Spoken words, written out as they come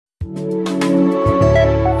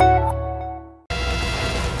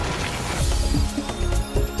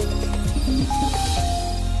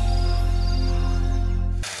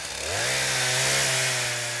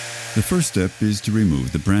The first step is to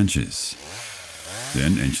remove the branches.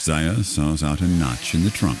 Then Enchzaya saws out a notch in the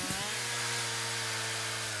trunk.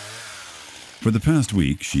 For the past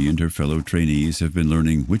week, she and her fellow trainees have been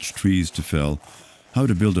learning which trees to fell, how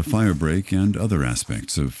to build a fire break, and other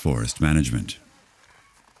aspects of forest management.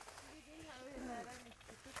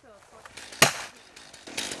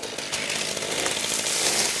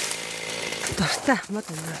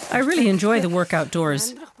 I really enjoy the work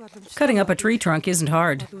outdoors. Cutting up a tree trunk isn't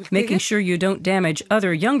hard. Making sure you don't damage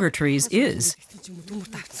other younger trees is.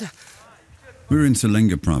 We're in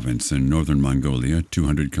Salenga province in northern Mongolia,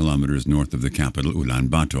 200 kilometers north of the capital,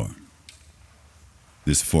 Ulaanbaatar.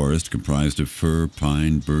 This forest, comprised of fir,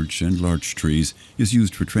 pine, birch, and larch trees, is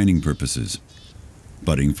used for training purposes.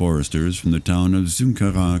 Budding foresters from the town of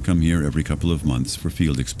Zunkara come here every couple of months for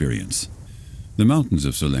field experience. The mountains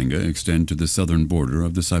of Salenga extend to the southern border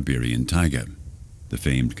of the Siberian Taiga. The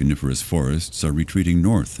famed coniferous forests are retreating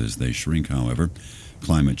north as they shrink, however.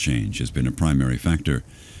 Climate change has been a primary factor.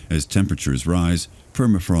 As temperatures rise,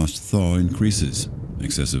 permafrost thaw increases.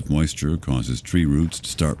 Excessive moisture causes tree roots to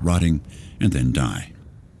start rotting and then die.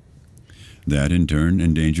 That, in turn,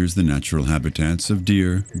 endangers the natural habitats of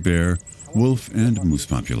deer, bear, wolf, and moose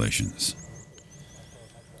populations.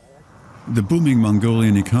 The booming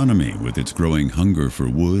Mongolian economy, with its growing hunger for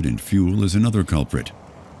wood and fuel, is another culprit.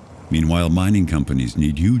 Meanwhile, mining companies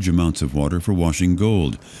need huge amounts of water for washing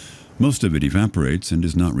gold. Most of it evaporates and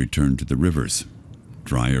is not returned to the rivers.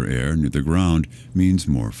 Drier air near the ground means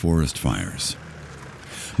more forest fires.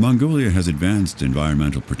 Mongolia has advanced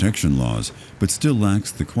environmental protection laws, but still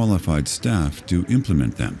lacks the qualified staff to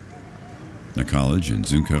implement them. A college in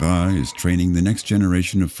Zunkara is training the next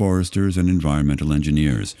generation of foresters and environmental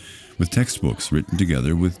engineers, with textbooks written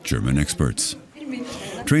together with German experts.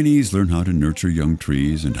 Trainees learn how to nurture young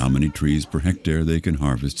trees and how many trees per hectare they can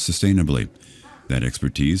harvest sustainably. That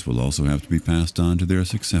expertise will also have to be passed on to their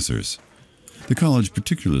successors. The college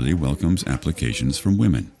particularly welcomes applications from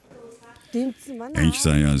women.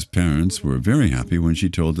 Enchzaya's parents were very happy when she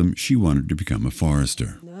told them she wanted to become a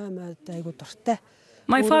forester.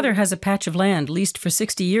 My father has a patch of land leased for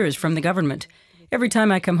 60 years from the government. Every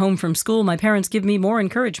time I come home from school, my parents give me more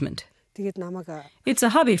encouragement. It's a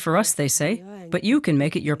hobby for us, they say, but you can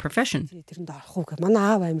make it your profession.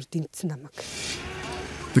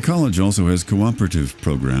 The college also has cooperative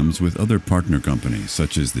programs with other partner companies,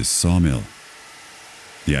 such as this sawmill.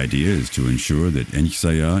 The idea is to ensure that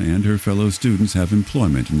Enchzaya and her fellow students have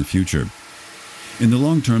employment in the future. In the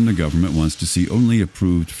long term, the government wants to see only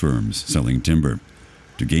approved firms selling timber.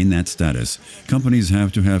 To gain that status, companies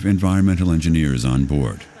have to have environmental engineers on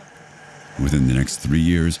board. Within the next 3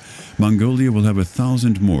 years, Mongolia will have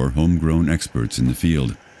 1,000 more homegrown experts in the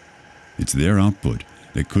field. It's their output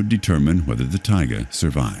that could determine whether the taiga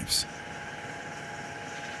survives.